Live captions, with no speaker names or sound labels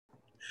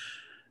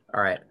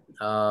All right.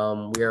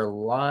 We are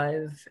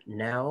live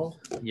now.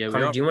 Yeah, we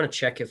Connor, are. do you want to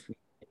check if we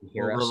can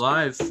hear Well, we're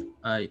us?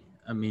 live.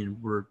 I mean,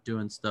 we're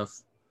doing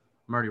stuff.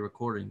 I'm already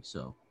recording,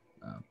 so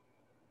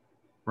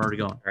we're already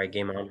going. All right,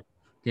 game on.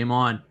 Game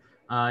on.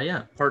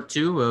 Yeah, part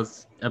 2 of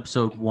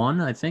episode 1,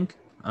 I think,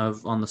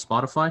 of on the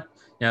Spotify.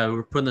 Yeah,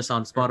 we're putting this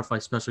on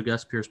Spotify. Special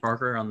guest Pierce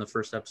Parker on the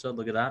first episode.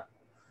 Look at that.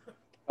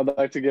 I'd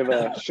like to give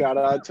a shout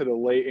out to the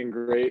late and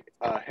great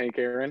Hank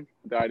Aaron,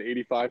 died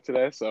 85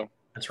 today. So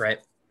That's right.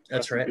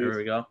 That's Rest in right.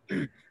 peace. There we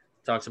go.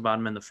 Talks about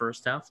him in the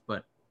first half,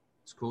 but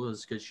it's cool.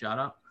 It's a good shout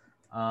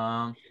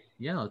out.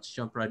 Yeah, let's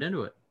jump right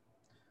into it.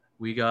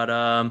 We got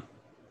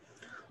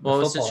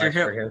well, since you're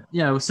here,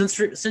 yeah. Well, since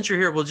you're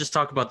here, we'll just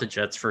talk about the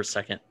Jets for a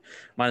second.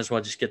 Might as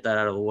well just get that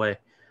out of the way.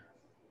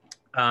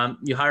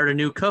 You hired a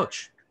new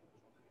coach.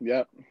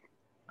 Yep.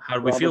 How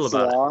do we feel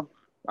about it?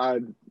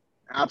 I'm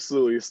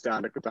absolutely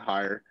ecstatic with the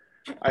hire.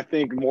 I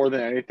think more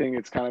than anything,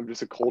 it's kind of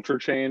just a culture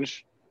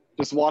change.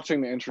 Just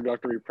watching the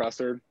introductory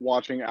presser,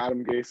 watching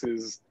Adam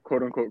Gase's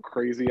quote-unquote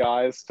crazy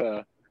eyes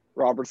to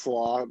Robert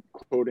Saleh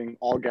quoting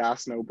all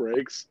gas, no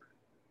brakes.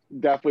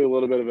 Definitely a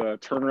little bit of a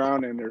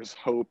turnaround, and there's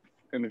hope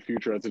in the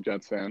future as a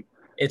Jets fan.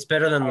 It's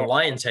better than the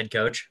Lions head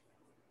coach.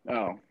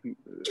 Oh,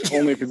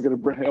 only if he's gonna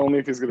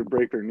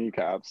break their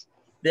kneecaps.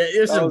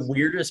 It was the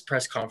weirdest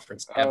press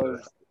conference ever. That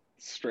was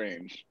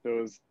strange. It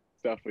was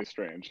definitely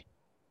strange.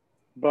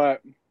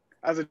 But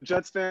as a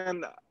Jets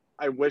fan,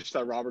 I wish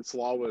that Robert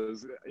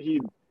Saleh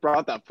he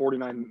brought that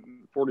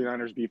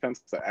 49ers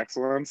defense to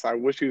excellence. I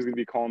wish he was going to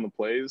be calling the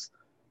plays.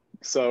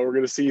 So we're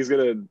going to see he's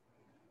going to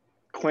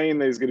claim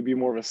that he's going to be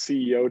more of a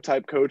CEO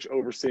type coach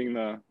overseeing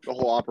the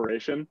whole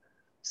operation.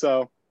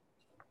 So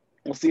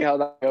we'll see how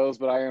that goes.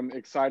 But I am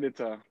excited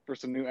for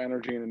some new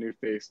energy and a new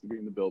face to be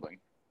in the building.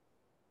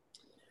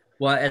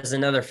 Well, as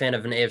another fan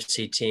of an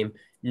AFC team,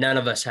 none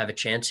of us have a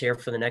chance here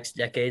for the next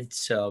decade.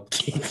 So,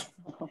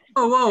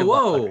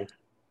 whoa!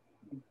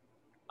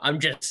 I'm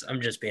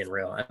just being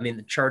real. I mean,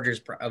 the Chargers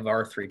of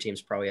our three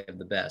teams probably have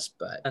the best,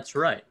 but that's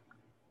right.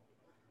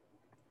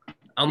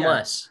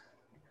 Unless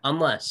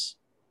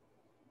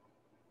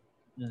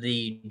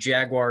the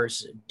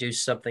Jaguars do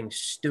something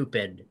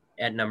stupid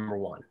at number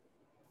 1.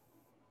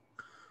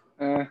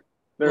 They're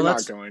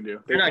not going to.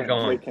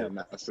 They can't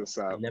mess this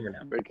up. You never know.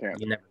 They can't.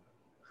 You never know.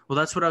 Well,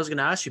 that's what I was going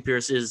to ask you,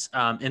 Pierce, is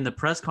in the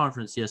press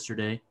conference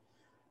yesterday,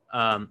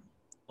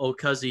 old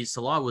Cuzzy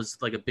Saleh was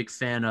like a big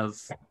fan of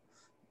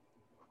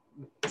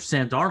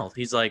Sam Darnold.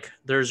 He's like,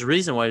 there's a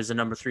reason why he's the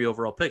number 3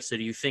 overall pick. So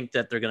do you think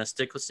that they're going to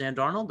stick with Sam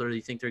Darnold, or do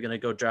you think they're going to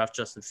go draft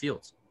Justin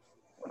Fields?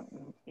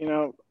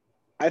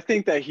 I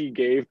think that he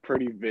gave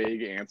pretty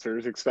vague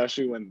answers,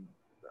 especially when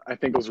I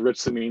think it was Rich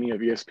Cimini of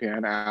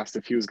ESPN asked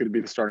if he was going to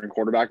be the starting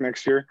quarterback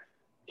next year.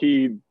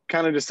 He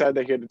kind of just said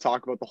that he had to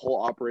talk about the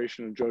whole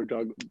operation of Joe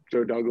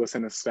Douglas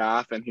and his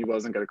staff, and he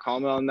wasn't going to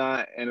comment on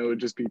that, and it would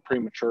just be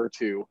premature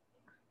to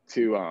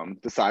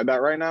decide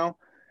that right now.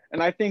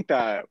 And I think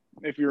that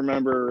if you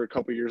remember a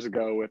couple years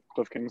ago with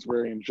Cliff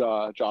Kingsbury and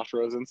Josh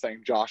Rosen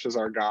saying Josh is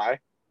our guy,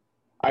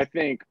 I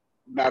think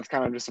that's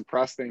kind of just a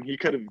press thing. He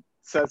could have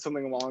said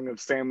something along of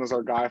Sam was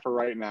our guy for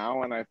right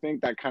now, and I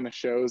think that kind of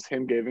shows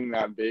him giving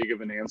that vague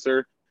of an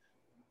answer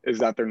is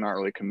that they're not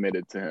really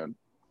committed to him.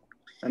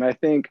 And I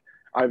think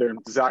either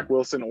Zach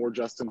Wilson or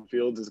Justin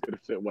Fields is going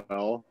to fit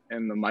well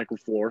in the Michael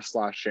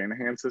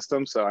Floor/Shanahan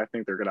system, so I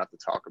think they're going to have to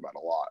talk about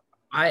a lot.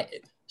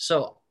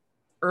 So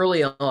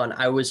early on,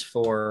 I was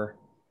for,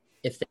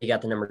 if they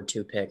got the number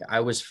 2 pick, I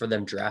was for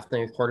them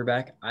drafting a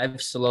quarterback.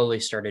 I've slowly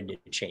started to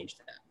change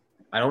that.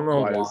 I don't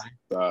know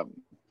why.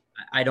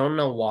 I don't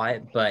know why,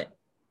 but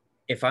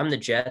if I'm the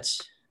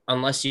Jets,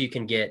 unless you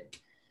can get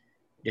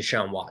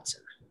Deshaun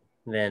Watson,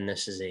 then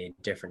this is a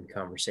different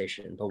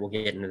conversation, but we'll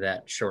get into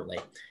that shortly.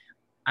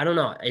 I don't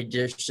know.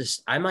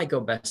 I might go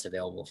best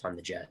available if I'm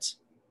the Jets.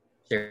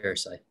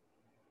 Seriously.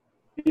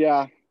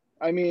 Yeah.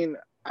 I mean,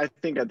 I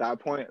think at that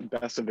point,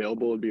 best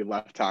available would be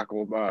left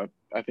tackle.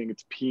 I think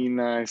it's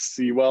Penei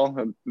Sewell.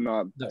 I'm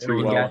not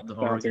too well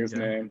pronouncing his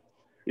name.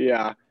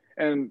 Yeah.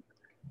 And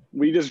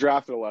we just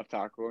drafted a left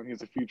tackle, and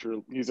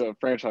he's a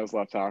franchise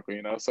left tackle,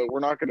 so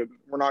we're not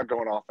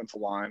going offensive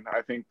line.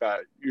 I think that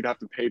you'd have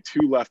to pay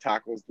 2 left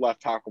tackles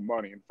left tackle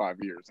money in 5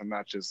 years, and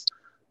that's just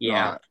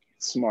not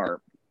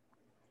smart.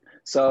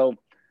 So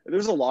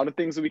there's a lot of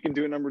things that we can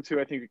do at number 2.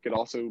 I think we could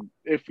also,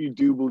 if you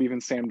do believe in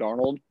Sam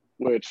Darnold,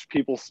 which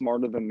people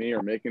smarter than me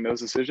are making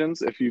those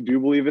decisions, if you do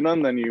believe in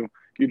them, then you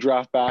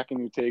draft back and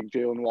you take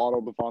Jalen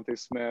Waddle, Devontae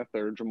Smith,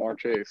 or Jamar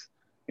Chase,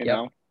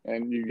 know,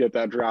 and you get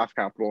that draft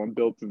capital and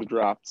build through the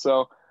draft.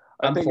 So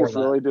I think it's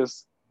really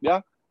just,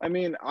 I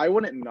mean, I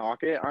wouldn't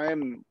knock it.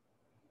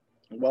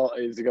 Well,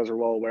 as you guys are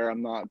well aware,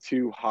 I'm not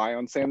too high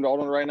on Sam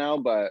Darnold right now,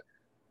 but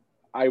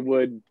I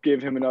would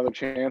give him another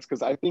chance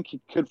because I think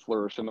he could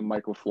flourish in the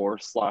Michael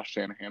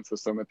Floor/Shanahan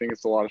system. I think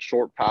it's a lot of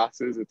short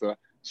passes. It's a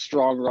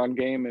strong run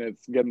game, and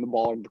it's getting the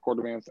ball into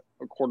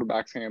the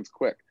quarterback's hands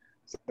quick.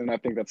 And I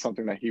think that's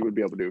something that he would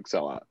be able to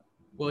excel at.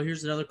 Well,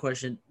 here's another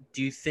question.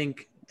 Do you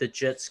think the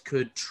Jets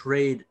could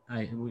trade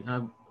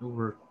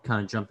we're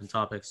kind of jumping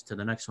topics to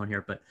the next one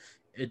here, but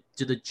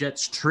do the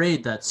Jets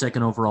trade that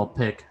second overall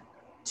pick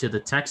to the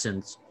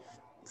Texans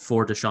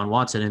for Deshaun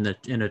Watson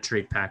in a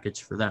trade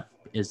package for them?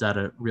 Is that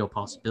a real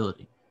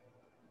possibility?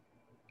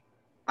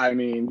 I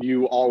mean,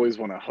 you always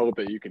want to hope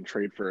that you can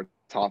trade for a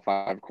top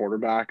 5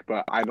 quarterback,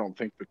 but I don't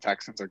think the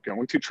Texans are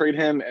going to trade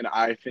him. And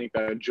I think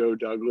that Joe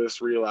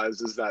Douglas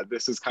realizes that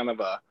this is kind of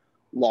a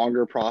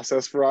longer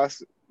process for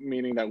us,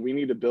 meaning that we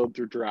need to build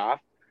through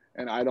draft.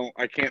 And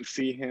I can't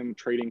see him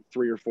trading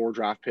 3 or 4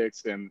 draft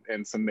picks and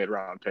some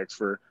mid-round picks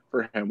for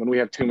him when we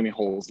have too many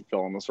holes to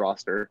fill on this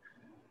roster.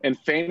 In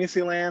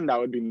fantasy land, that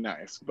would be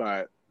nice,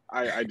 but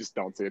I just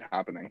don't see it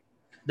happening.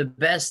 The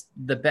best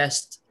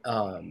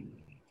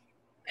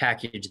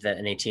package that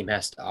any team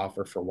has to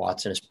offer for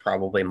Watson is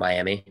probably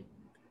Miami.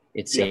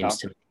 It seems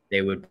to me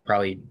they would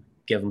probably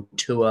give him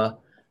Tua,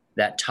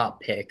 that top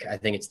pick. I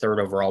think it's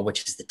 3rd overall,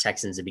 which is the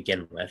Texans to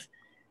begin with.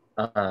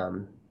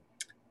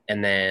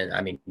 And then,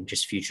 I mean,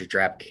 just future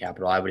draft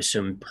capital. I would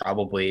assume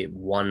probably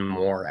one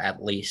more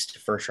at least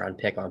first-round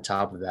pick on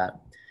top of that.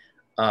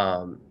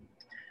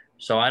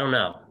 So I don't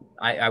know.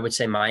 I would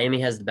say Miami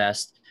has the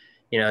best.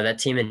 You know, that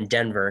team in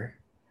Denver,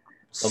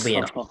 they'll be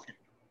interested.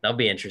 They'll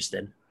be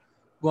interested.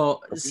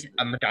 Well,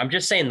 I'm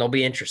just saying they'll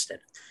be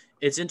interested.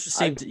 It's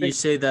interesting you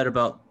say that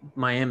about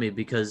Miami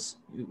because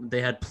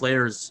they had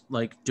players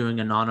like doing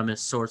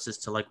anonymous sources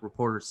to like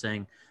reporters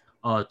saying,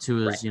 "Oh,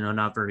 Tua's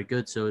not very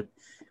good." So,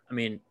 I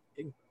mean,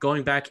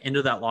 going back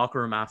into that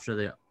locker room after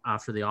the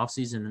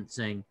offseason and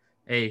saying,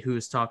 "Hey,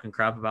 who's talking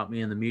crap about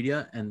me in the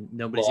media?" and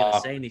nobody's going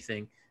to say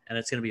anything, and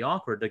it's going to be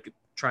awkward to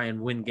try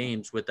and win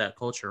games with that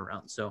culture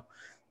around. So,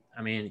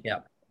 I mean,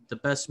 the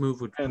best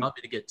move would probably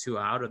be to get Tua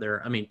out of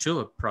there. I mean,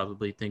 Tua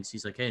probably thinks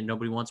he's like, "Hey,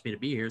 nobody wants me to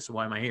be here, so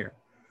why am I here?"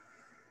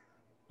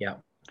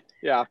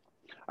 Yeah.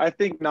 I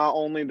think not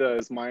only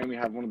does Miami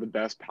have one of the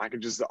best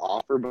packages to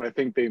offer, but I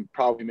think they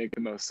probably make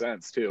the most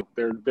sense too.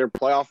 They're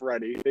playoff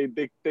ready.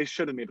 They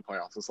should have made the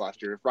playoffs this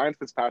last year. If Ryan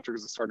Fitzpatrick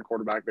was a starting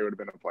quarterback, they would have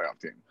been a playoff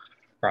team.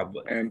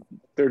 Probably. And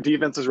their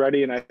defense is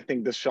ready, and I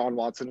think Deshaun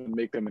Watson would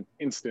make them an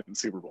instant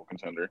Super Bowl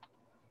contender.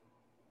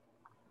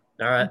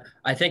 All right.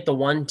 I think the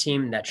one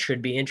team that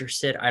should be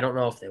interested, I don't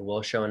know if they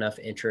will show enough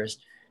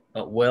interest,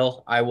 but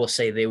I will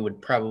say they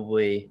would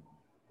probably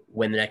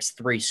win the next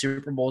 3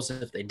 Super Bowls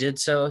if they did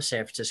so.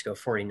 San Francisco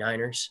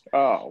 49ers.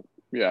 Oh,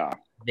 yeah.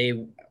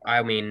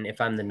 I mean, if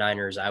I'm the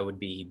Niners, I would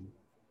be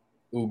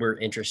uber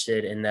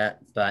interested in that,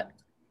 but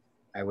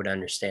I would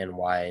understand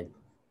why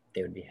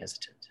they would be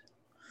hesitant.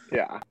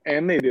 Yeah.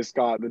 And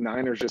the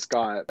Niners just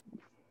got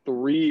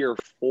 3 or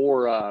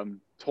 4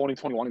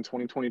 2021 and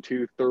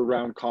 2022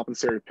 third-round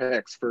compensated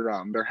picks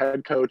for their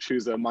head coach,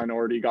 who's a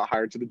minority, got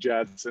hired to the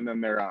Jets, and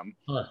then their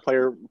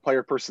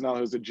player personnel,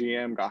 who's a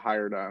GM, got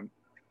hired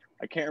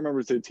I can't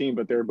remember the team,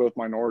 but they're both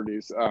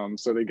minorities.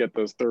 So they get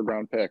those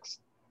 3rd-round picks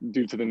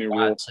due to the new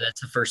rule. So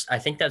that's the first. I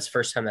think that's the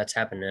first time that's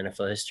happened in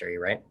NFL history,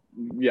 right?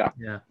 Yeah.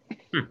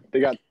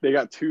 They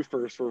got 2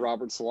 firsts for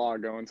Robert Salah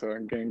going to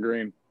Gang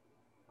Green,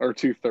 or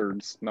 2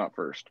 thirds, not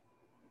first.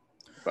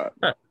 But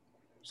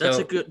that's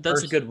a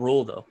good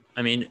rule, though.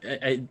 I mean,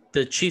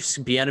 the Chiefs'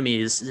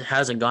 Bieniemy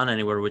hasn't gone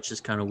anywhere, which is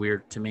kind of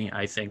weird to me,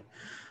 I think.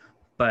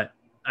 But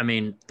I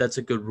mean, that's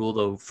a good rule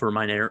though for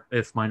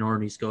if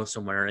minorities go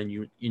somewhere and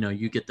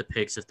you get the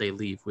picks if they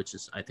leave, which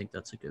is I think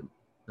that's a good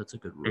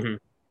rule. Mm-hmm.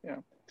 Yeah.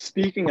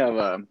 Speaking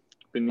of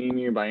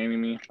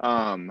Bieniemy,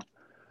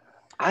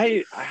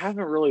 I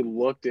haven't really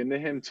looked into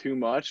him too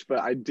much, but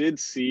I did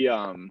see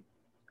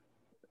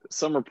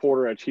some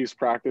reporter at Chiefs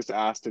practice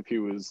asked if he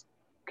was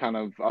kind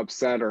of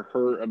upset or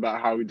hurt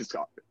about how he just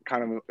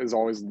kind of is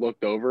always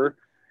looked over,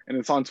 and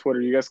it's on Twitter.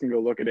 You guys can go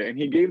look at it, and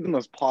he gave the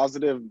most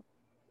positive,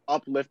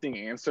 uplifting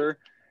answer.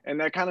 And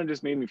that kind of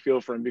just made me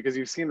feel for him because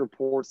you've seen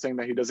reports saying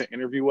that he doesn't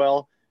interview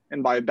well.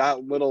 And by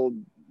that little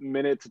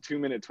 1 to 2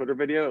 minute Twitter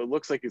video, it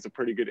looks like he's a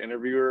pretty good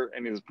interviewer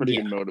and he's a pretty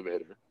good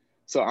motivator.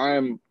 So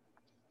I'm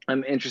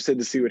interested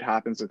to see what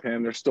happens with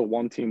him. There's still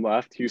 1 team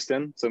left,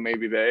 Houston. So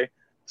maybe they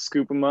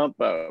scoop him up,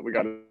 but we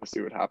got to see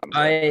what happens.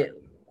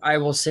 I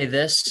will say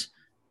this.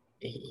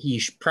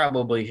 He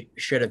probably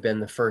should have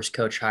been the first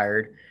coach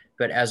hired.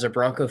 But as a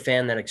Bronco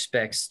fan that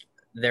expects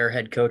their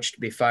head coach to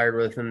be fired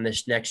within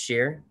this next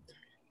year,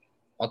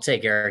 I'll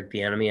take Eric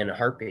Bieniemy in a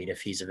heartbeat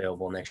if he's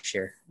available next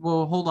year.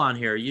 Well, hold on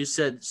here. You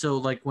said so,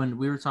 like when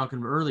we were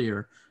talking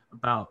earlier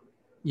about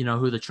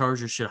who the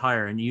Chargers should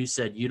hire, and you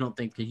said you don't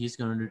think that he's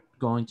going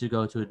to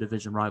go to a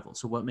division rival.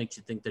 So what makes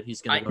you think that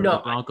he's going to go to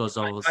the Broncos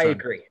all of a sudden? I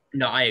agree.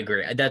 No, I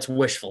agree. That's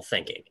wishful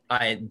thinking.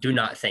 I do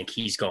not think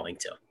he's going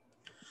to.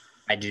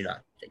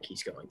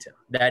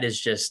 That is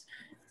just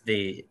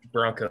the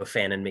Bronco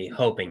fan in me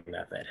hoping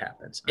that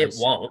happens. It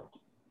won't.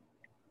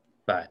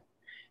 But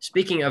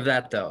speaking of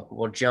that, though,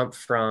 we'll jump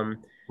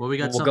from – we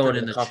got something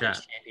in the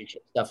chat.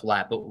 Championship stuff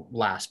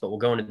last, but we'll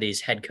go into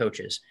these head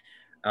coaches.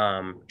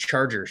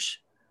 Chargers,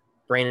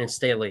 Brandon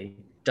Staley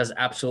does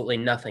absolutely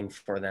nothing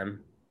for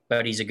them,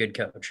 but he's a good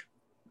coach.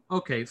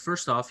 Okay,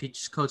 first off, he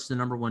just coached the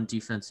number 1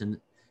 defense in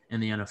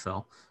the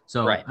NFL.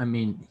 So, right. I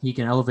mean, he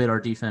can elevate our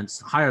defense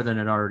higher than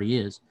it already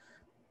is.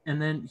 And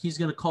then he's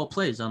going to call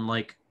plays,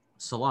 unlike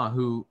Salah,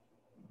 who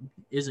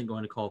isn't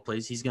going to call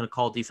plays. He's going to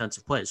call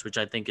defensive plays, which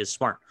I think is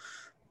smart.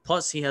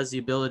 Plus, he has the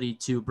ability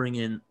to bring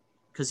in,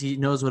 because he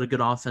knows what a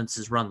good offense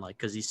is run like,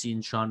 because he's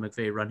seen Sean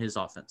McVay run his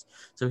offense.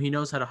 So he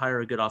knows how to hire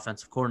a good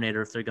offensive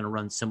coordinator if they're going to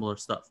run similar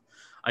stuff.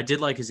 I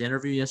did like his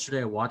interview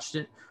yesterday. I watched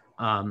it,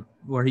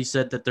 where he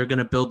said that they're going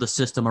to build the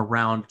system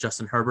around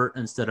Justin Herbert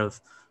instead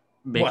of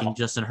making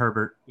Justin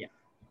Herbert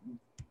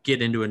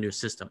get into a new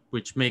system,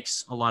 which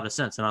makes a lot of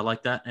sense. And I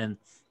like that. And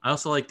I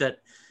also like that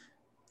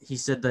he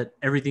said that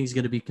everything's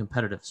going to be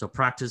competitive. So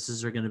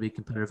practices are going to be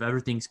competitive.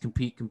 Everything's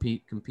compete,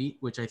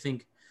 which I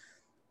think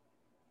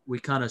we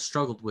kind of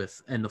struggled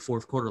with in the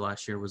fourth quarter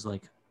last year. Was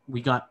like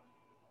we got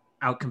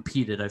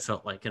out-competed, I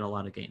felt like, in a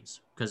lot of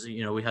games. Because,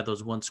 we had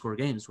those one-score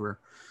games where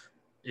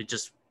it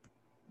just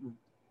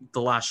 –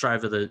 the last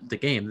drive of the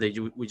game,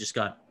 we just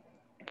got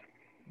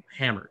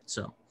hammered.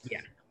 So,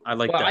 yeah. I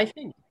like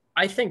that.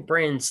 I think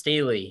Brandon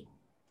Staley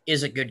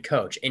is a good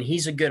coach, and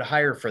he's a good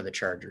hire for the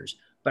Chargers.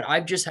 But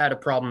I've just had a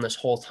problem this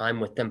whole time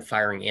with them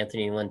firing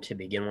Anthony Lynn to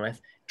begin with.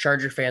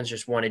 Charger fans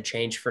just wanted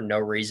change for no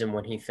reason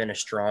when he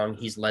finished strong.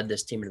 He's led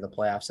this team to the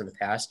playoffs in the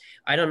past.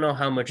 I don't know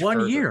how much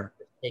 1 year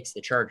it takes the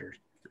Chargers.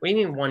 What do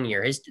you mean 1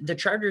 year? The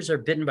Chargers are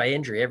bitten by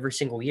injury every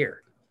single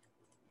year.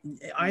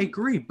 I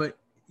agree, but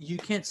you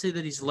can't say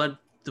that he's led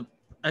the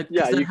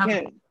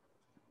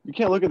you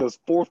can't look at those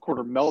fourth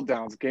quarter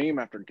meltdowns game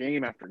after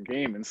game after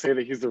game and say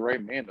that he's the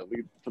right man to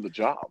lead for the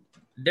job.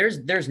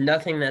 There's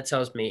nothing that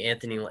tells me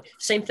Anthony Lynn.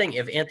 Same thing.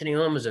 If Anthony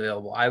Lynn was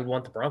available, I would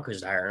want the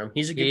Broncos to hire him.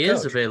 He's a good coach. He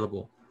is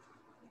available.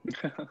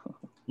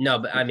 No,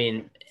 but I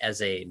mean,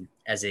 as a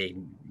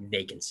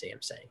vacancy,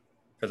 I'm saying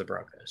for the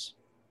Broncos,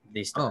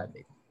 they still have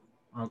vacancy.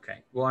 Okay.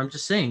 Well, I'm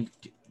just saying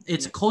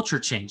it's a culture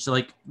change. So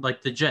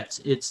like the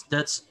Jets,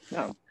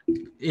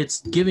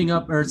 it's giving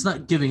up, or it's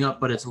not giving up,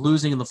 but it's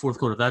losing in the fourth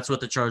quarter. That's what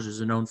the Chargers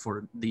are known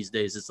for these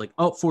days. It's like,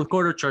 fourth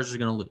quarter, Chargers are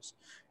going to lose.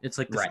 It's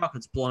like the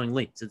Falcons blowing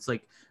leads. It's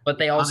like, but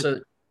they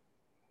also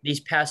these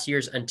past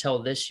years until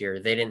this year,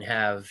 they didn't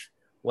have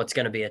what's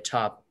going to be a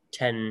top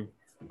 10,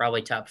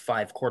 probably top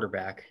 5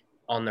 quarterback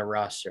on the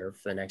roster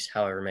for the next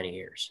however many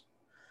years.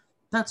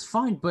 That's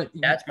fine, but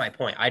that's my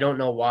point. I don't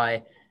know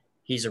why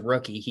he's a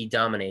rookie. He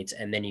dominates,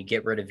 and then you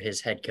get rid of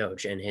his head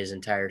coach and his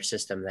entire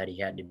system that he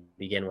had to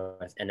begin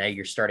with, and now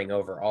you're starting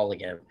over all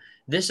again.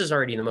 This is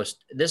already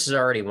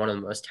one of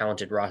the most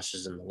talented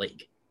rosters in the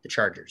league, the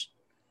Chargers.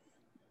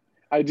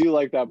 I do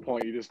like that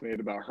point you just made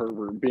about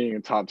Herbert being a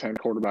top 10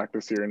 quarterback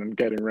this year and then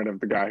getting rid of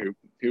the guy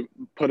who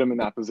put him in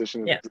that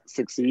position to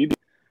succeed.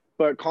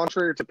 But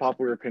contrary to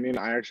popular opinion,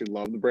 I actually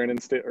love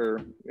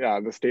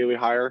the Staley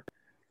hire.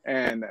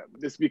 And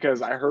it's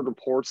because I heard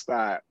reports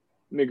that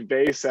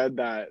McVay said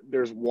that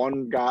there's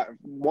one guy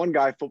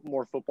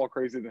more football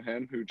crazy than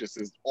him who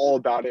just is all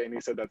about it, and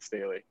he said that's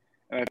Staley.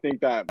 And I think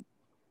that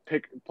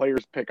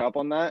players pick up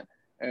on that,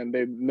 and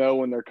they know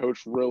when their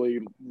coach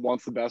really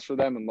wants the best for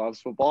them and loves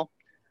football.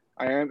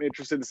 I am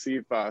interested to see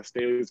if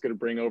Staley is going to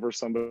bring over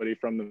somebody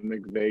from the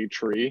McVay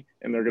tree,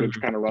 and they're going to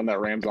kind of run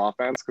that Rams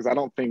offense, because I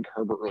don't think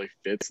Herbert really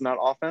fits in that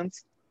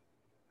offense.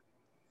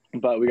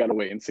 But we got to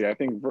wait and see. I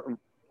think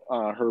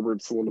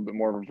Herbert's a little bit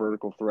more of a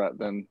vertical threat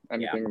than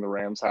anything the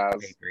Rams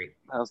has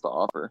to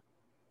offer.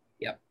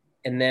 Yep.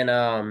 And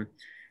then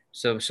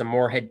so some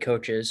more head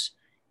coaches.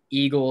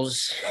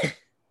 Eagles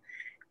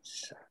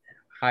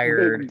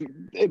hired.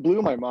 It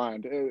blew my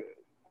mind.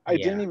 I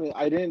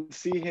didn't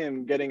see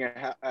him getting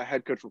a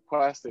head coach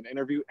request, an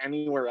interview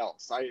anywhere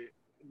else.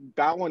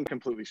 That one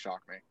completely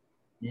shocked me.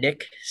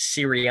 Nick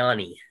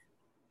Sirianni.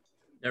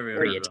 Never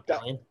heard of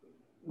Italian.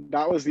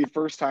 That was the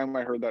first time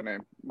I heard that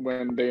name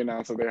when they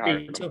announced that they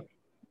hired him.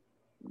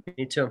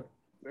 Me too.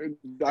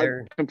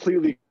 I'm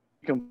completely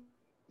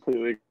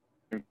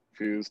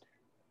confused.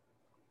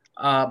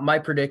 My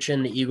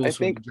prediction, the Eagles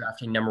will be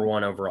drafting number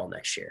 1 overall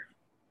next year.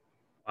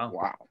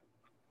 Wow.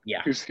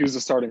 Yeah. Who's the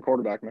starting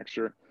quarterback next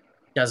year?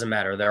 Doesn't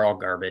matter. They're all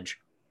garbage.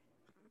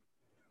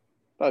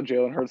 I thought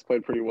Jalen Hurts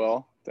played pretty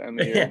well to end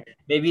the year.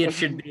 Maybe it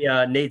should be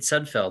Nate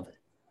Sudfeld.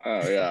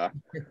 Oh, yeah.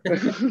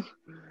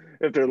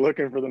 If they're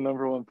looking for the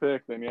number 1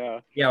 pick, then yeah.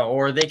 Yeah,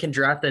 or they can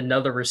draft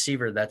another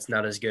receiver that's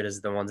not as good as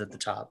the ones at the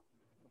top.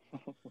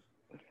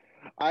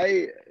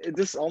 It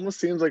just almost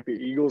seems like the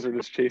Eagles are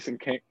just chasing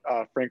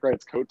Frank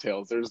Wright's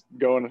coattails. They're just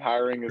going and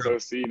hiring his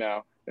OC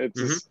now. It's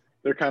just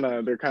they're kind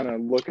of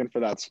looking for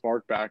that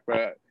spark back,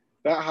 but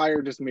that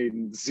hire just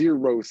made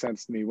zero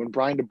sense to me when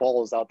Brian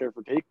DeBall is out there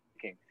for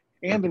taking.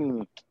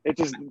 And it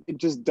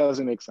just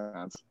doesn't make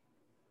sense.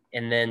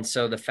 And then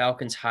so the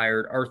Falcons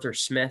hired Arthur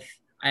Smith.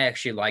 I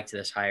actually liked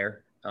this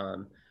hire.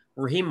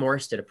 Raheem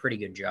Morris did a pretty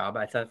good job,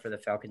 I thought, for the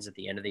Falcons at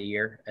the end of the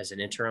year as an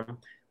interim.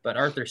 But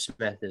Arthur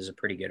Smith is a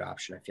pretty good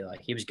option, I feel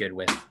like. He was good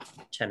with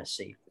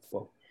Tennessee.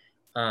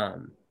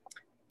 And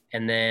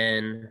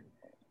then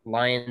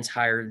Lions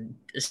hired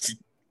this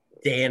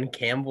Dan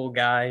Campbell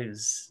guy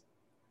who's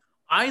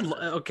 – I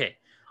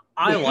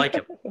like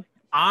him.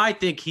 I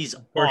think he's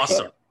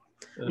awesome.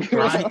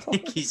 I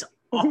think he's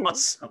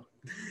awesome.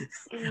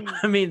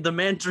 I mean, the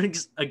man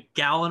drinks a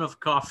gallon of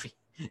coffee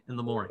in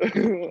the morning.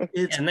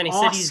 And then he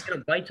said he's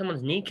gonna bite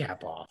someone's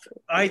kneecap off.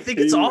 I think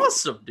it's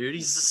awesome, dude.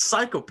 He's a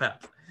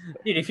psychopath.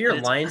 Dude, if you're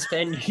a Lions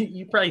fan,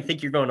 you probably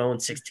think you're going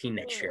 0-16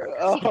 next year.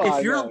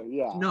 If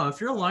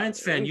you're a Lions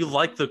fan, you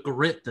like the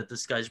grit that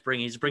this guy's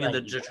bringing. He's bringing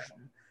the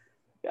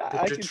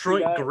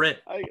Detroit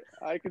grit.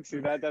 I can see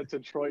that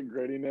Detroit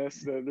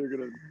grittiness. That they're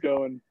gonna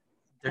go and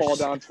fall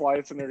down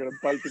twice, and they're gonna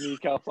bite the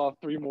kneecaps off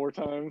 3 more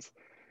times.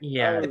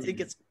 Yeah, I think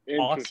it's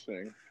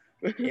interesting.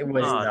 It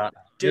was not.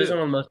 Dude, it was one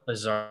of the most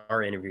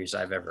bizarre interviews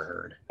I've ever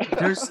heard.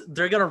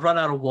 They're gonna run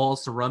out of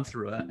walls to run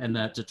through in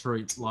that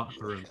Detroit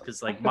locker room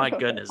because, like, my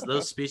goodness,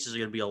 those speeches are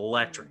gonna be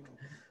electric.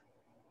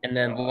 And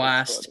then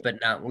last but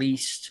not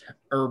least,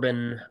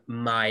 Urban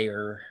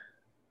Meyer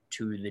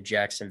to the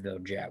Jacksonville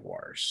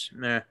Jaguars.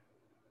 Meh.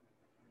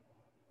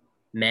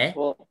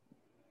 Well,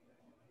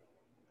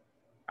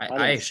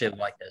 I actually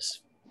like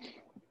this.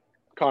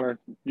 Connor,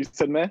 you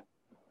said meh?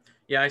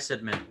 Yeah, I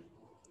said meh.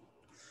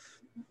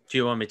 Do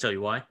you want me to tell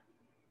you why?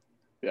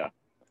 Yeah.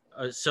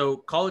 So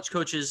college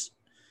coaches,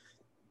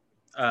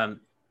 Pat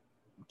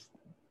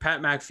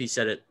McAfee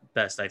said it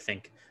best, I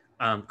think.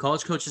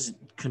 College coaches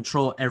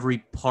control every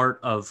part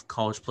of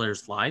college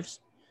players' lives.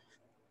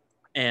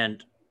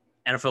 And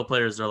NFL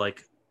players are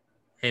like,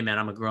 hey, man,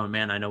 I'm a grown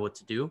man. I know what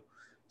to do.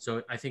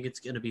 So I think it's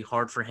going to be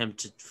hard for him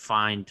to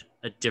find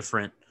a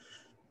different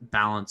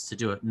balance to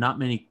do it. Not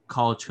many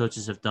college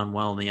coaches have done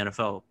well in the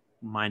NFL,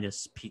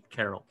 minus Pete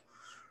Carroll.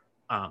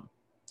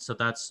 So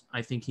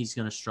I think he's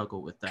going to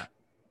struggle with that,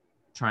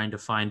 trying to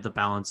find the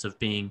balance of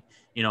being,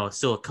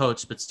 still a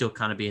coach, but still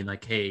kind of being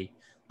like, hey,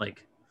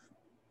 like,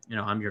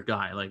 I'm your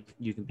guy. Like,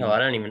 you can be. No, I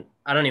don't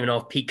even know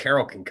if Pete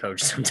Carroll can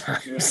coach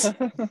sometimes.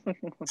 Some of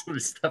the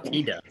stuff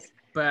he does.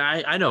 But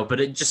I know, but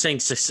just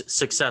saying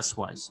success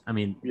wise, I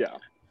mean, yeah,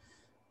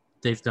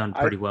 they've done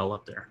pretty well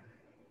up there.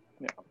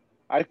 Yeah,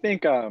 I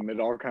think it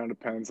all kind of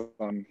depends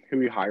on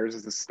who he hires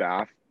as a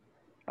staff.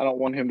 I don't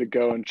want him to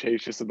go and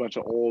chase just a bunch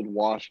of old,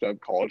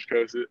 washed-up college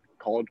coaches.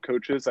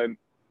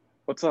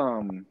 What's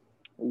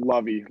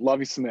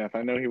Lovie Smith?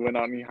 I know he went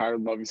out and he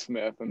hired Lovie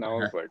Smith, and I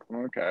was like,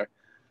 okay.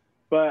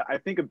 But I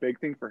think a big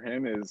thing for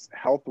him is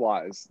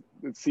health-wise.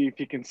 Let's see if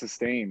he can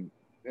sustain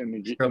in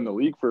the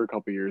league for a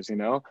couple of years.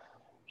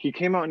 He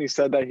came out and he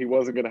said that he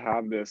wasn't going to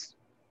have this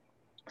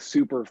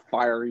super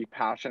fiery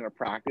passion of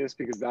practice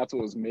because that's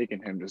what was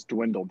making him just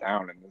dwindle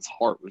down, and his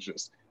heart was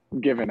just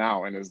giving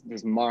out, and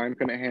his mind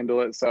couldn't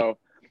handle it. So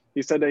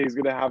he said that he's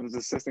going to have his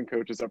assistant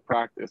coaches at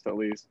practice at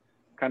least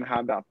kind of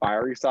have that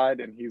fiery side,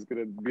 and he's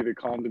going to be the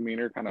calm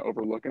demeanor, kind of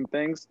overlooking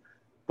things.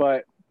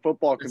 But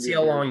football can see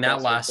how long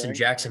that lasts in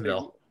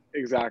Jacksonville.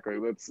 Exactly.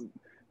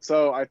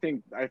 So I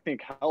think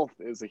health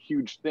is a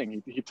huge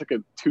thing. He took a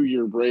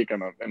 2-year break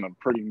on a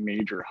pretty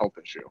major health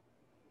issue.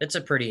 It's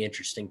a pretty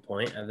interesting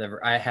point.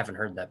 I haven't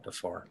heard that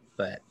before,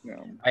 but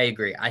I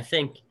agree. I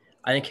think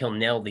he'll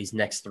nail these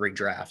next 3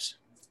 drafts.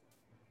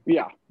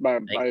 Yeah, I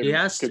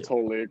could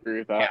totally agree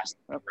with that.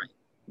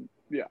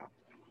 Yeah,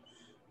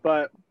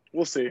 but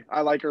we'll see.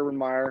 I like Urban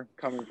Meyer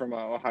coming from an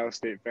Ohio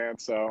State fan,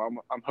 so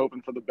I'm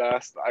hoping for the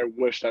best. I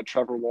wish that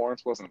Trevor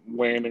Lawrence wasn't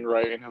landing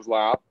right in his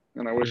lap,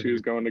 and I wish he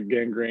was going to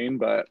gangrene,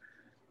 but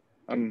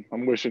I'm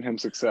wishing him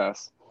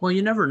success. Well,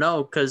 you never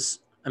know because,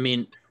 I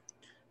mean,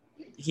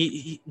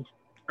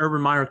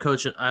 Urban Meyer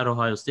coached at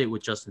Ohio State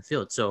with Justin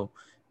Fields, so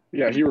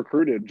yeah, he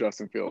recruited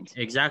Justin Fields.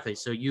 Exactly.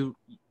 So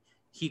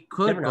he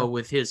could go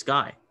with his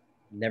guy.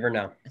 Never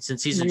know.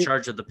 Since he's in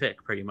charge of the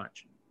pick, pretty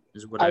much,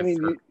 is what I've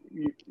heard.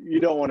 You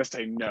don't want to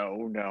say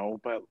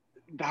no, but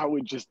that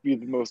would just be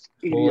the most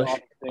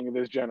idiotic thing of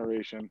this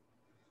generation.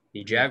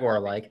 Be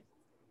Jaguar-like.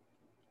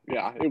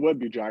 Yeah, it would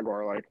be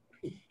Jaguar-like,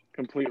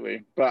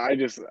 completely. But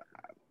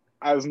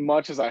as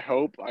much as I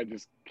hope, I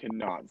just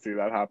cannot see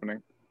that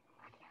happening.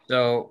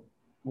 So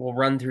we'll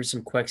run through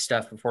some quick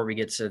stuff before we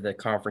get to the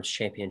conference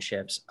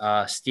championships.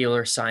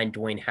 Steelers signed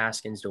Dwayne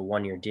Haskins to a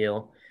 1-year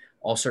deal.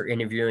 Also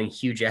interviewing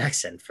Hugh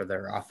Jackson for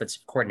their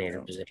offensive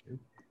coordinator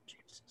position.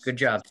 Good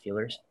job,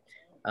 Steelers.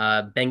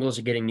 Bengals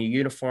are getting new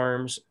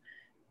uniforms.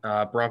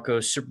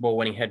 Broncos Super Bowl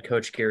winning head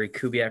coach Gary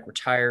Kubiak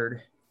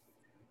retired.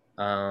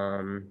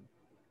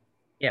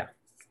 Yeah,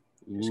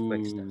 just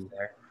quick stuff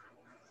there.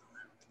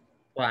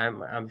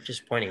 Well, I'm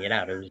just pointing it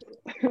out. It was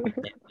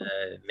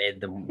made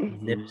the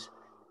news.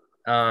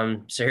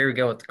 So here we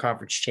go with the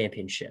conference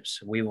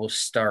championships. We will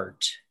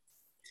start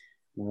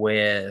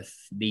with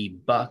the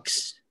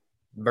Bucs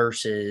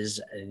versus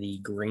the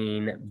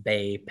Green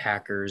Bay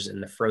Packers in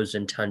the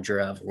frozen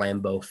tundra of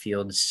Lambeau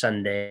Field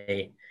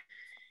Sunday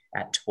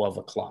at 12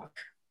 o'clock.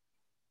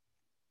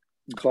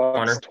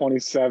 Bucs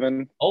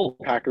 27.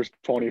 Packers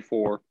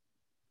 24.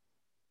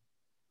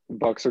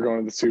 Bucs are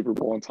going to the Super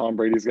Bowl, and Tom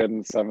Brady's getting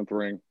the 7th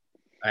ring.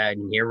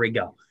 And here we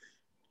go.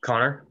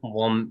 Connor,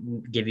 we'll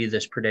give you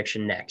this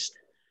prediction next.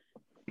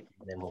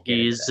 Then we'll get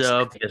He's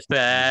a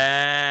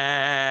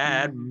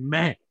bad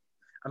man.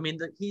 I mean,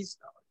 it's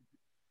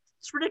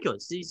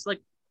ridiculous. He's like,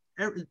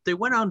 they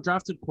went out and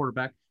drafted a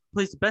quarterback,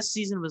 plays the best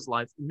season of his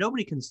life.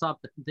 Nobody can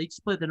stop that. They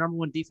just played the number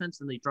 1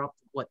 defense and they dropped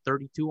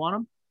 32 on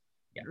him.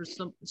 Yeah.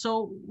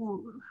 So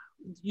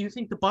you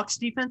think the Bucs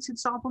defense can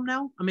stop them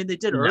now? I mean, they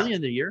did early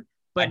in the year,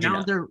 but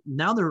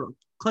now they're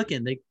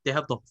clicking. They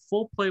have the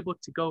full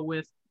playbook to go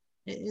with.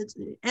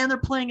 And they're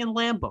playing in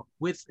Lambeau.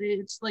 It's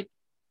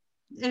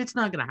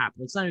not going to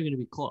happen. It's not even going to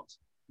be close.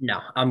 No,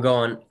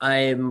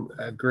 I'm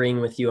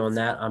agreeing with you on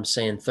that. I'm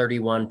saying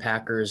 31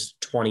 Packers,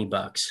 20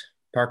 Bucs.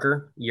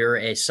 Parker, you're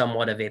a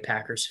somewhat of a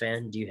Packers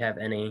fan. Do you have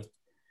any?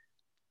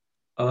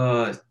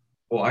 Well,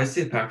 I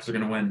say the Packers are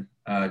going to win.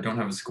 Don't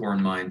have a score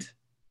in mind.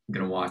 I'm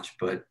going to watch,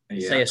 but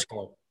yeah. Say a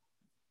score.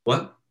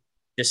 What?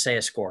 Just say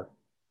a score.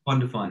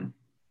 1-1.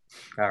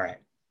 All right.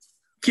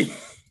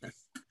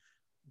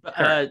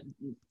 But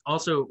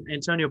also,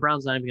 Antonio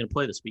Brown's not even going to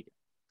play this weekend.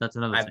 That's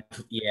another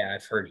thing. Yeah,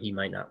 I've heard he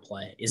might not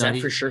play. Is that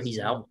for sure he's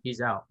out? He's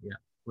out, yeah,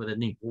 with a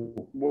knee.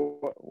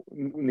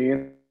 Knee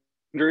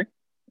injury?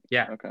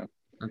 Yeah. Okay.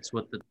 That's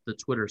what the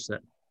Twitter said.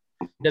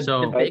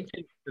 The big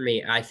thing for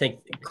me, I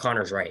think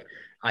Connor's right.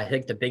 I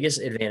think the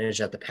biggest advantage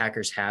that the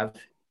Packers have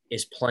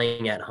is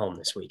playing at home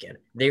this weekend.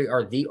 They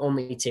are the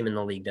only team in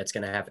the league that's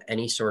going to have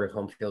any sort of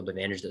home field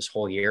advantage this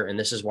whole year, and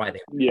this is why they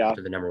went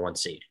to the number 1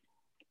 seed.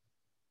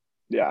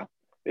 Yeah.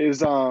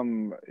 Is it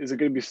going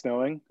to be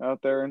snowing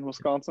out there in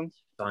Wisconsin?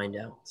 Find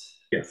out.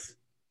 Yes.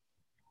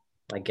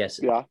 I guess.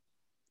 Yeah.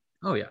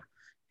 Oh yeah,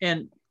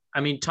 and I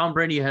mean Tom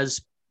Brady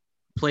has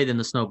played in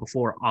the snow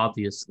before,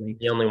 obviously.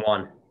 The only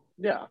one.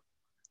 Yeah.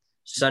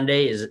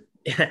 Sunday is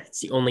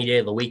it's the only day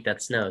of the week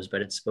that snows,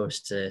 but it's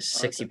supposed to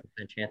 60%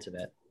 chance of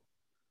it.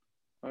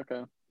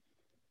 Okay.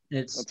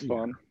 That's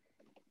fun.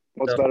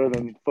 What's better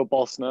than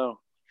football snow?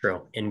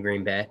 True. In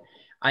Green Bay.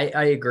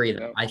 I agree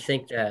though. Yep. I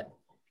think that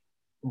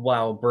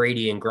while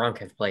Brady and Gronk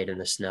have played in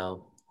the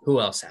snow, who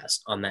else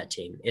has on that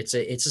team? It's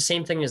the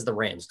same thing as the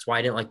Rams. It's why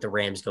I didn't like the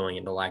Rams going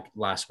into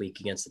last week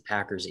against the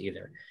Packers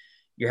either.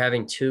 You're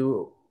having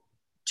two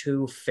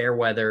fair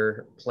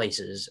weather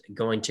places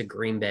going to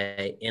Green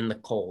Bay in the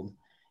cold.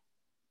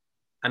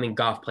 I mean,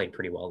 Goff played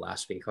pretty well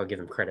last week. I'll give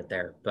him credit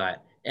there.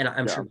 And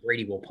I'm sure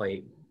Brady will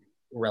play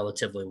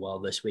relatively well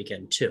this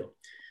weekend too.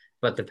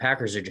 But the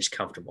Packers are just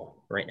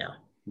comfortable right now.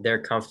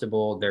 They're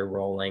comfortable. They're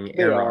rolling.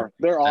 They are.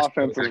 Their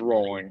offense is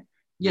rolling.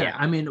 Yeah,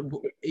 I mean,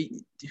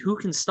 who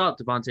can stop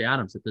Davante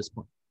Adams at this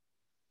point?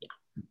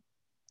 Yeah.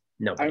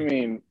 Nobody. I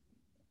mean,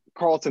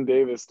 Carlton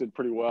Davis did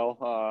pretty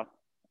well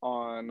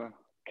on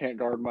Can't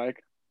Guard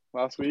Mike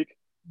last week.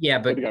 Yeah,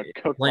 but he got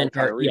cooked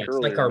it's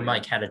like our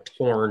Mike had a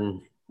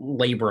torn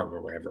labrum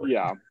or whatever.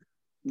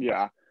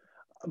 Yeah.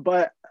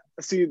 But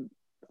see,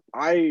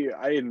 I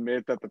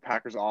admit that the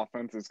Packers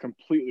offense is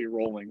completely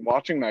rolling.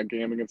 Watching that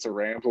game against the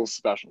Rams was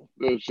special.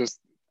 It was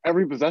just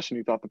every possession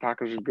you thought the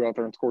Packers would go out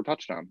there and score a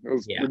touchdown. It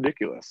was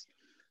ridiculous.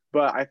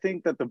 But I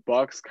think that the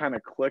Bucs kind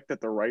of clicked at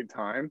the right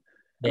time.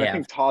 And I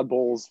think Todd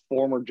Bowles,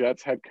 former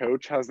Jets head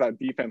coach, has that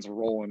defense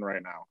rolling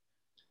right now.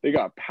 They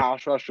got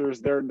pass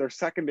rushers. Their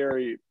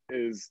secondary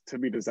is to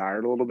be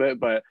desired a little bit,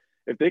 but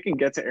if they can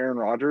get to Aaron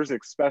Rodgers,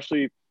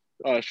 especially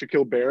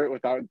Shaquille Barrett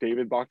without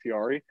David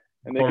Bakhtiari,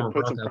 and they can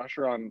put some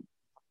pressure on,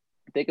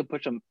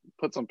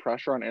 put some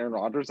pressure on Aaron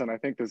Rodgers, and I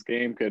think this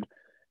game could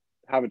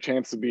have a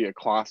chance to be a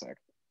classic.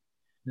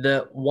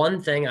 The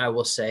one thing I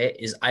will say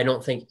is I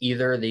don't think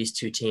either of these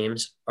two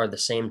teams are the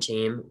same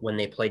team when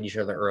they played each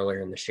other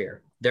earlier in this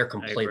year. They're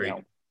completely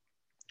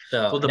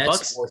so that's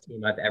Bucs, the worst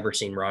team I've ever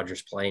seen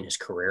Rodgers play in his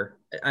career.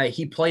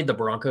 He played the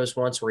Broncos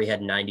once where he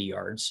had 90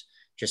 yards,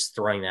 just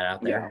throwing that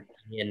out there. Yeah.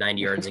 He had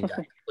 90 yards and got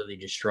completely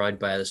destroyed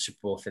by the Super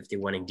Bowl 50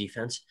 winning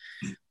defense.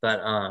 But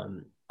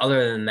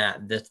other than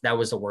that, that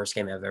was the worst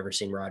game I've ever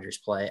seen Rodgers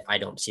play. I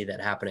don't see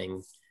that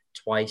happening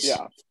twice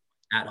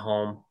at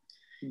home.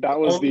 That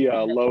was the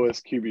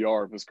lowest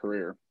QBR of his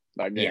career,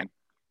 that game. Yeah.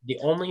 The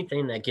only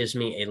thing that gives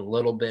me a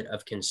little bit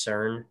of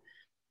concern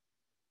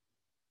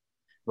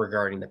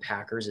regarding the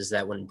Packers is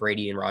that when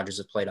Brady and Rodgers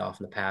have played off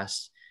in the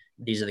past,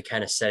 these are the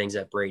kind of settings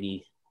that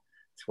Brady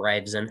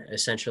thrives in,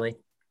 essentially.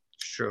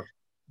 Sure.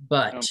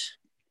 But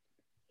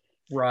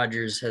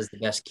Rodgers has the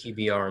best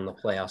QBR in the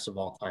playoffs of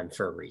all time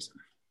for a reason.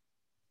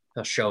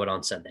 He'll show it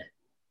on Sunday.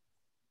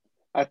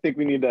 I think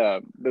we need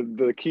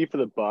the key for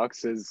the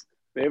Bucs is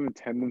they have a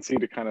tendency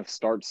to kind of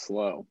start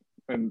slow.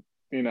 And,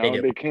 you know,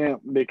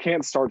 they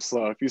can't start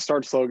slow. If you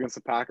start slow against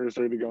the Packers,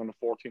 they're going to be going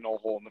to 14-0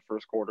 hole in the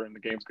first quarter, and the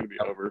game's going to be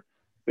over.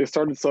 They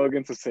started slow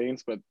against the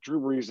Saints, but Drew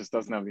Brees just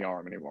doesn't have the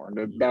arm anymore.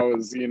 That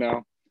was, you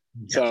know.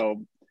 Yes.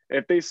 So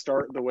if they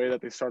start the way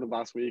that they started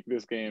last week,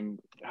 this game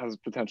has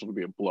potential to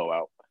be a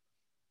blowout.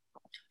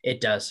 It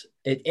does.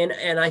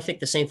 And I think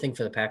the same thing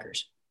for the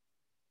Packers.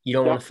 You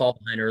don't want to fall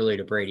behind early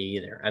to Brady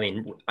either. I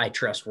mean, I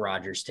trust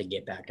Rodgers to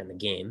get back in the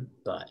game,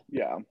 but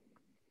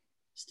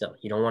still,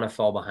 you don't want to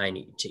fall behind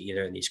to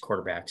either of these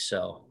quarterbacks.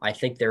 So I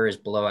think there is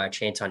blowout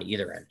chance on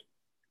either end.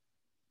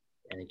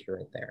 I think you're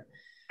right there.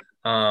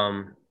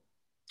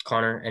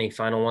 Connor, any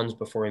final ones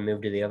before we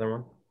move to the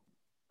other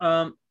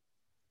one?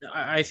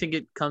 I think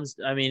it comes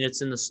 – I mean,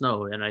 it's in the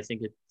snow, and I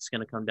think it's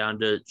going to come down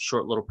to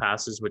short little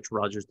passes, which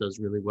Rodgers does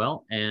really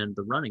well, and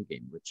the running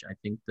game, which I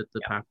think that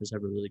the Packers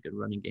have a really good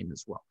running game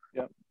as well.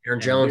 Yeah.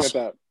 Aaron Jones.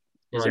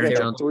 He's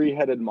a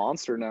three-headed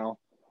monster now.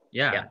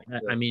 Yeah.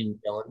 I mean,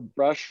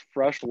 fresh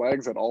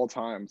legs at all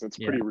times. It's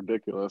pretty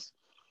ridiculous.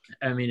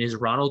 I mean, is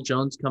Ronald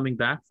Jones coming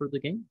back for the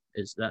game?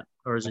 Is that,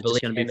 or is it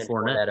just going to be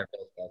Fournette?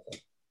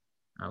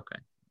 Okay.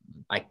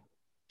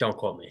 Don't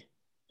quote me,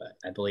 but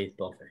I believe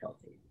both are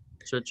healthy.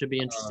 So it should be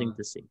interesting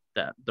to see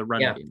that the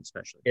running game,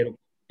 especially.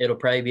 It'll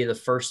probably be the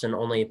first and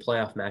only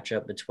playoff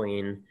matchup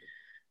between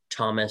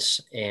Thomas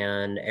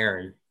and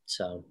Aaron.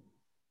 So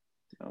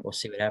we'll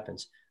see what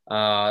happens.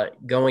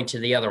 Going to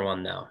the other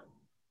one now,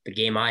 the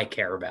game I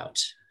care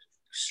about,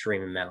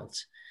 extreme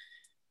amounts.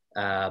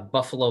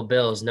 Buffalo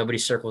Bills, nobody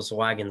circles the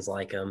wagons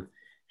like them,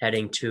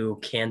 heading to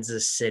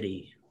Kansas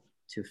City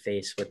to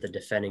face with the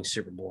defending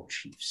Super Bowl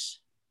Chiefs.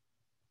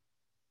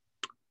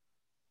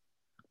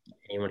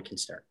 Anyone can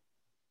start.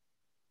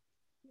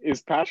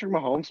 Is Patrick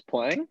Mahomes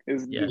playing?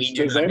 Does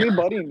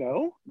anybody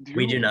know?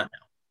 We do not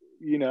know.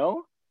 You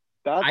know,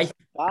 that is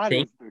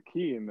the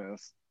key in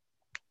this.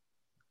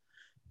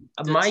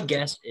 My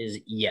guess is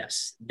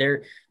yes.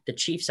 The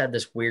Chiefs had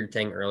this weird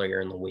thing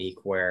earlier in the week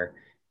where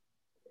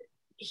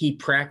he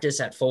practiced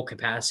at full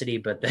capacity,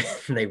 but then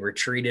they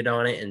retreated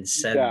on it and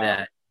said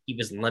that he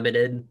was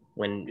limited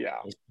when he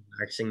was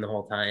practicing the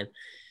whole time.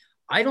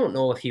 I don't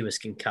know if he was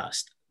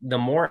concussed. The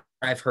more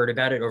I've heard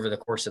about it over the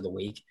course of the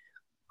week,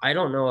 I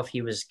don't know if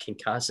he was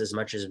concussed as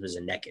much as it was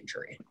a neck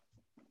injury.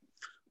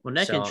 Well,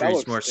 neck injury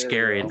is more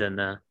scary than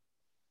the.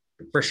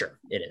 For sure,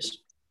 it is.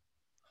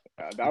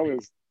 That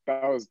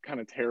was kind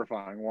of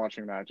terrifying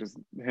watching that. Just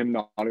him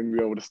not even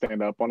be able to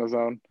stand up on his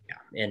own.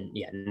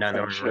 None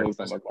of shows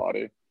on the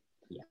body.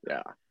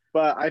 Yeah,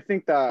 but I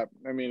think that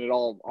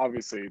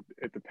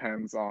it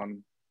depends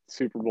on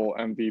Super Bowl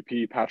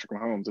MVP Patrick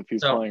Mahomes if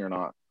he's playing or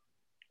not.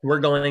 We're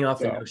going off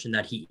the notion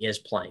that he is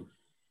playing.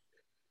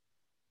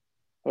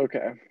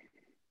 Okay.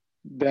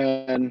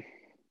 Then,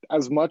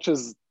 as much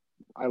as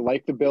I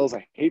like the Bills,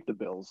 I hate the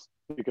Bills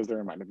because they're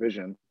in my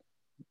division.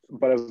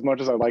 But as much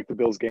as I like the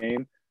Bills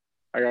game,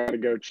 I got to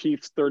go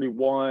Chiefs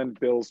 31,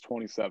 Bills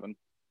 27.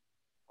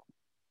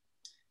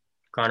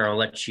 Connor,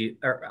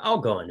 I'll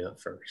go into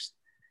it first.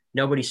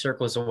 Nobody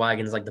circles the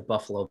wagons like the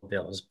Buffalo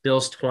Bills.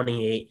 Bills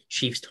 28,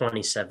 Chiefs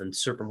 27,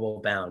 Super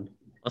Bowl bound.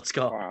 Let's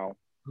go. Wow.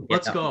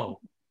 Let's go.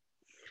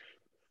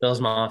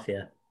 Bills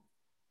Mafia.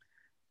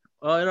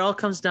 Well, it all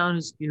comes down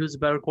to who's a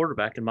better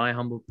quarterback. In my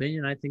humble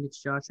opinion, I think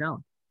it's Josh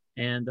Allen.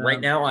 And right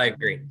now, I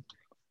agree.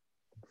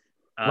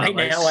 I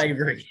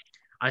agree.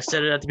 I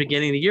said it at the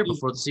beginning of the year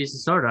before the season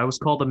started. I was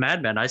called a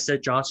madman. I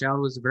said Josh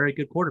Allen was a very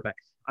good quarterback.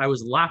 I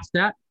was laughed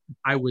at.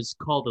 I was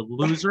called a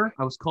loser.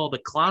 I was called a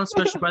clown,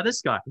 especially by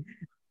this guy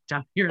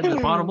down here in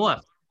the bottom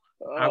left.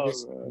 I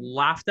was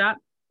laughed at.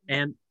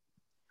 And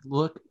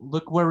look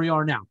where we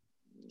are now.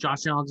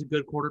 Josh Allen's a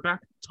good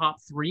quarterback, top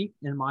 3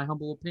 in my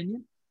humble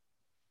opinion.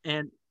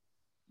 And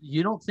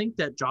you don't think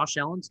that Josh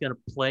Allen's going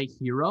to play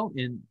hero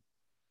in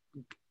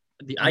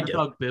the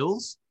underdog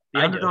Bills?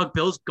 The underdog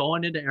Bills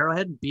going into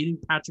Arrowhead and beating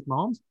Patrick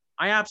Mahomes?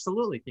 I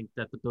absolutely think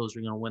that the Bills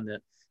are going to win the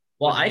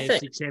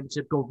AFC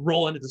Championship, go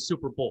roll into the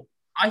Super Bowl.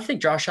 I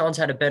think Josh Allen's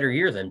had a better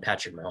year than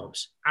Patrick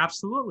Mahomes.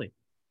 Absolutely.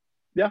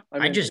 Yeah.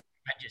 I just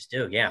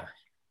do, yeah.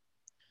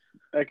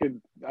 I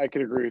could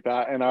agree with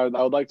that. And I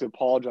would like to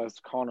apologize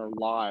to Connor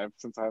live,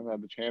 since I haven't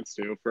had the chance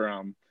to,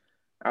 for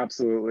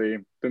absolutely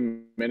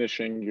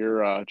diminishing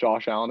your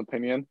Josh Allen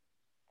opinion.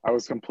 I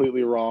was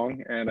completely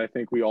wrong, and I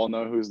think we all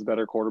know who's the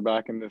better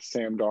quarterback in this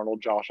Sam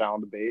Darnold-Josh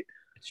Allen debate.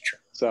 It's true.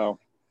 So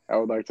I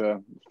would like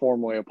to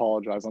formally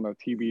apologize on the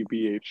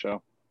TBBH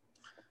show.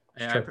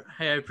 Hey,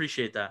 I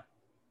appreciate that.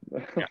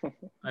 Yeah,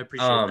 I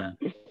appreciate that.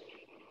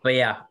 But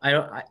yeah,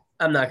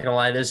 I'm not gonna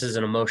lie. This is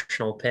an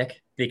emotional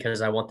pick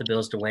because I want the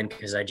Bills to win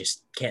because I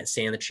just can't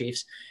stand the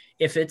Chiefs.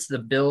 If it's the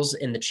Bills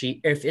and the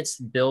Chiefs, if it's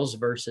Bills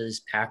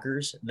versus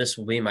Packers, this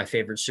will be my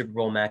favorite Super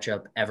Bowl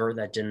matchup ever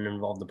that didn't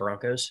involve the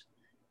Broncos,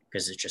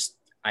 because it's just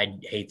I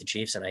hate the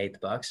Chiefs and I hate the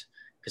Bucs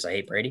because I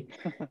hate Brady.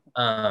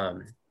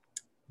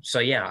 So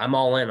yeah, I'm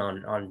all in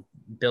on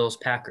Bills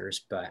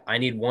Packers, but I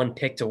need one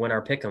pick to win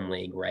our Pick'em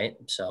league, right?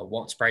 So it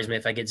won't surprise me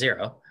if I get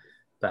 0,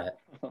 but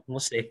we'll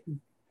see.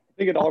 I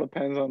think it all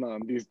depends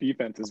on these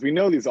defenses. We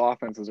know these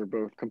offenses are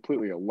both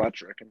completely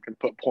electric and can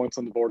put points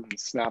on the board in the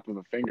snap of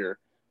a finger,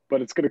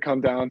 but it's going to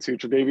come down to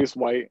Tre'Davious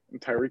White and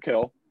Tyreek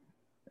Hill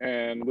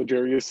and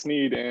L'Jarius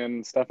Sneed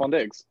and Stephon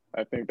Diggs.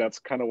 I think that's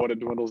kind of what it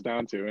dwindles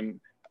down to, and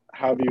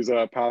how these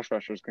pass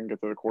rushers can get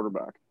to the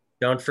quarterback.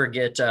 Don't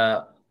forget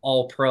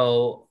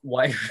all-pro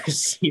wide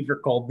receiver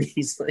Cole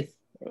Beasley.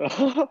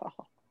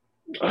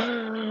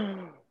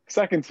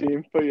 Second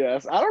team, but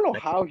yes. I don't know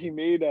how he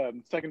made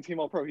second team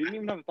all-pro. He didn't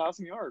even have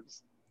 1,000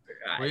 yards.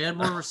 Well, he had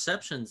more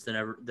receptions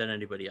than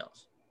anybody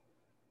else.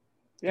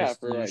 Yeah,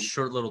 just for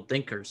short little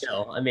dinkers.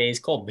 No, I mean,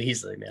 he's Cole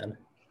Beasley, man.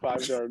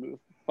 5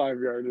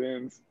 yard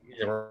ins.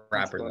 He's a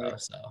rapper though,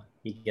 so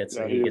he gets.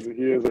 Yeah, he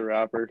is a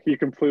rapper. He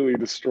completely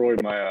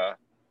destroyed my.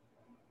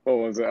 What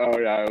was it? Oh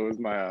yeah, it was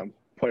my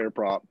player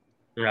prop.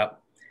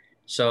 Yep.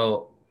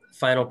 So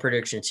final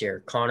predictions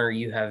here. Connor,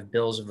 you have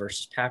Bills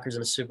versus Packers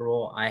in the Super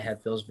Bowl. I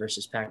have Bills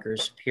versus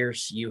Packers.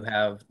 Pierce, you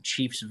have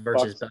Chiefs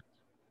versus Bucs.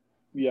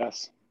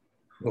 Yes.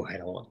 Oh, I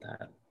don't want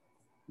that.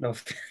 No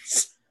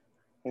offense.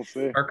 We'll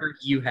see. Parker,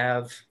 you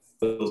have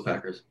Bills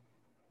Packers.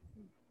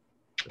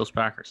 Bills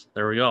Packers.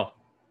 There we go.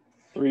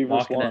 3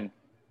 versus 1.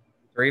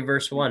 3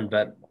 versus 1,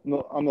 but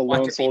I'm the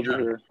lone soldier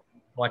here.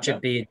 Watch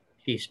it be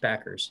Chiefs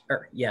Packers.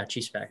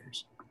 Chiefs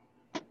Packers.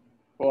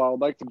 Well, I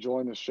would like to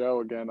join the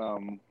show again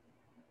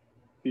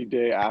the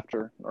day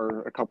after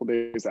or a couple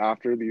days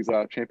after these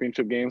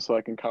championship games so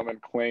I can come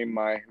and claim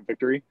my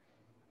victory.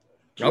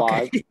 Live.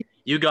 Okay.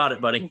 You got it,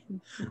 buddy.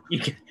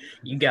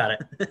 You got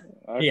it.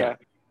 Okay.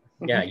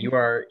 Yeah, you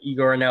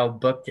are now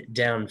booked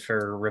down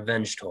for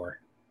revenge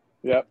tour.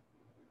 Yep.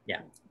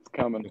 Yeah. It's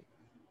coming.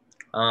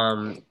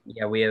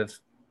 We have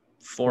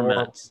 4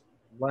 minutes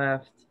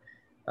left.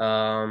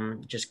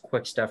 Just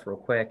quick stuff real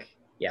quick.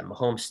 Yeah,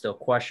 Mahomes still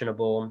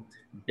questionable.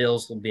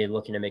 Bills will be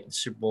looking to make the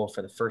Super Bowl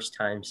for the first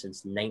time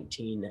since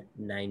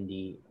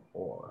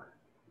 1994.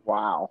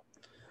 Wow.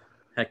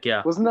 Heck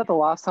yeah. Wasn't that the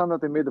last time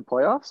that they made the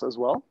playoffs as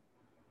well?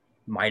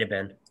 Might have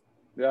been.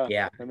 Yeah.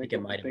 Yeah, I think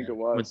it might have been. It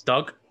was. With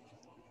Doug?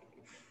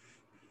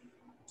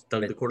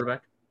 Doug the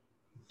quarterback?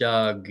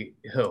 Doug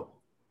who?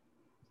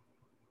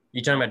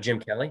 You talking about Jim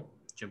Kelly?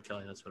 Jim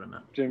Kelly, that's what I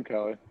meant. Jim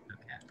Kelly.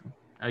 Okay.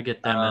 I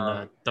get them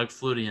and Doug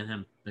Flutie and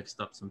him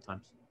mixed up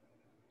sometimes.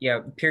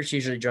 Yeah, Pierce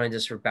usually joins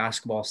us for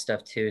basketball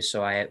stuff too,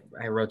 so I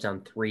wrote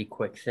down 3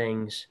 quick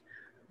things.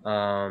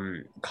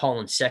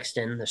 Colin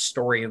Sexton, the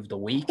story of the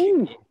week.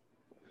 Ooh.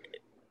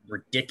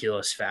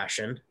 Ridiculous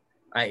fashion.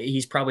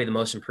 He's probably the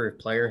most improved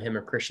player, him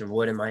or Christian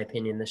Wood, in my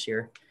opinion, this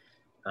year.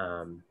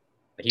 But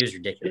he was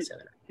ridiculous.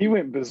 He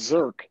went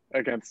berserk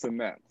against the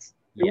Nets.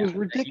 It was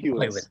ridiculous. He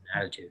played with an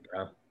attitude,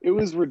 bro. It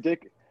was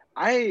ridiculous.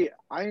 I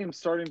am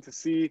starting to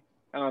see,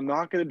 and I'm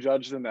not going to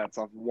judge the Nets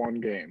off one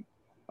game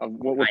of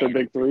with their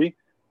big 3,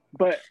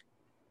 but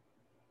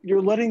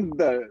you're letting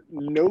the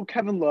no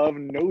Kevin Love,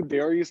 no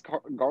Darius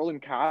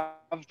Garland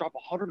Cavs drop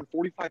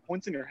 145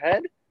 points in your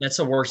head. That's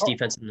the worst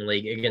defense in the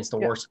league against the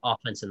worst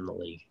offense in the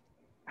league.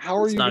 How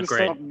are you going to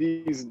stop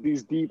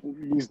these deep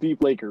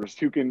Lakers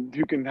who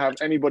can have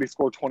anybody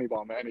score 20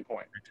 bomb at any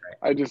point? That's right.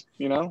 I just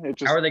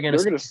how are they going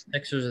to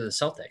Sixers or the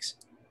Celtics?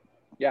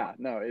 Yeah,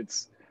 no,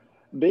 it's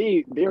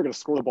they are going to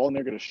score the ball and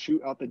they're going to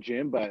shoot out the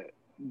gym, but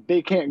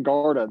they can't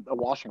guard a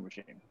washing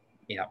machine.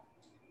 Yeah.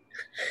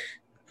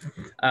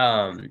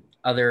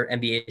 Other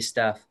NBA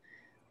stuff.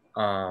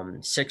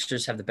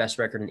 Sixers have the best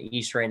record in the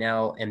East right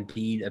now.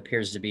 Embiid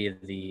appears to be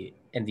the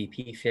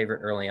MVP favorite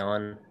early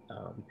on.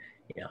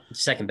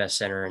 Second best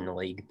center in the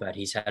league, but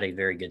he's had a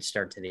very good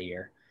start to the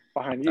year.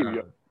 Behind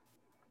you,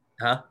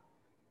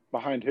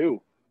 Behind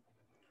who?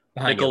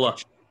 Behind Nikola.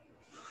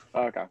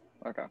 Okay.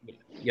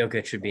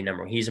 Jokic should be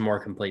number 1. He's a more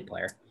complete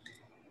player.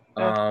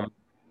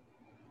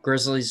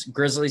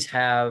 Grizzlies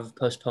have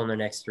postponed their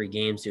next 3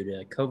 games due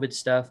to COVID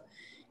stuff.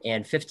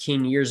 And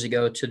 15 years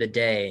ago to the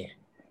day,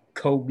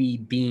 Kobe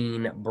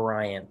Bean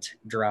Bryant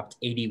dropped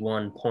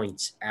 81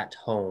 points at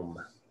home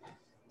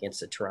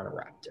against the Toronto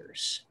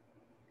Raptors.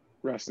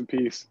 Rest in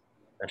peace.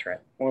 That's right.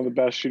 One of the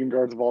best shooting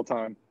guards of all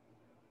time.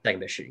 Second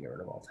best shooting guard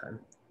of all time.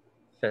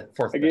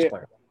 Fourth best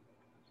player.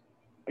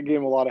 I gave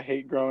him a lot of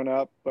hate growing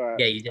up, but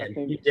yeah, you did.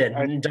 You did.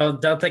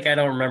 Don't think I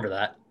don't remember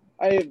that.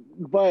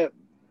 But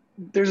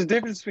there's a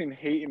difference between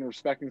hate and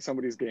respecting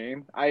somebody's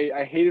game.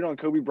 I hated on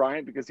Kobe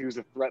Bryant because he was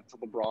a threat to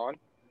LeBron,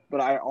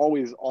 but I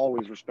always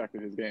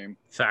respected his game.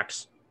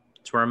 Facts.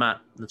 That's where I'm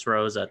at. That's where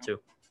I was at too.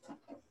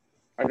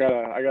 I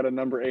got a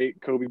number 8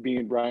 Kobe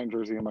Bean Bryant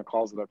jersey in my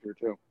closet up here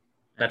too.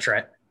 That's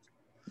right.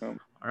 All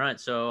right,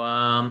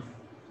 so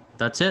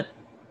that's it.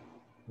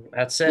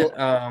 That's it.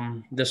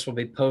 This will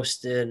be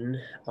posted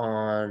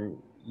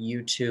on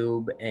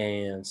YouTube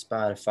and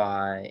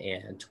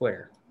Spotify and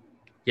Twitter.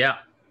 Yeah,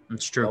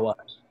 that's true.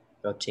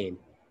 Go team.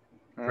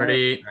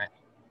 Ready? Right.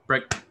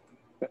 Break.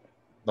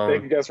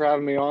 Thank you guys for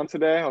having me on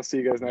today. I'll see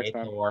you guys next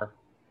time.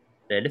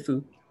 Ready to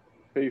food.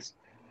 Peace.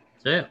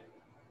 See ya.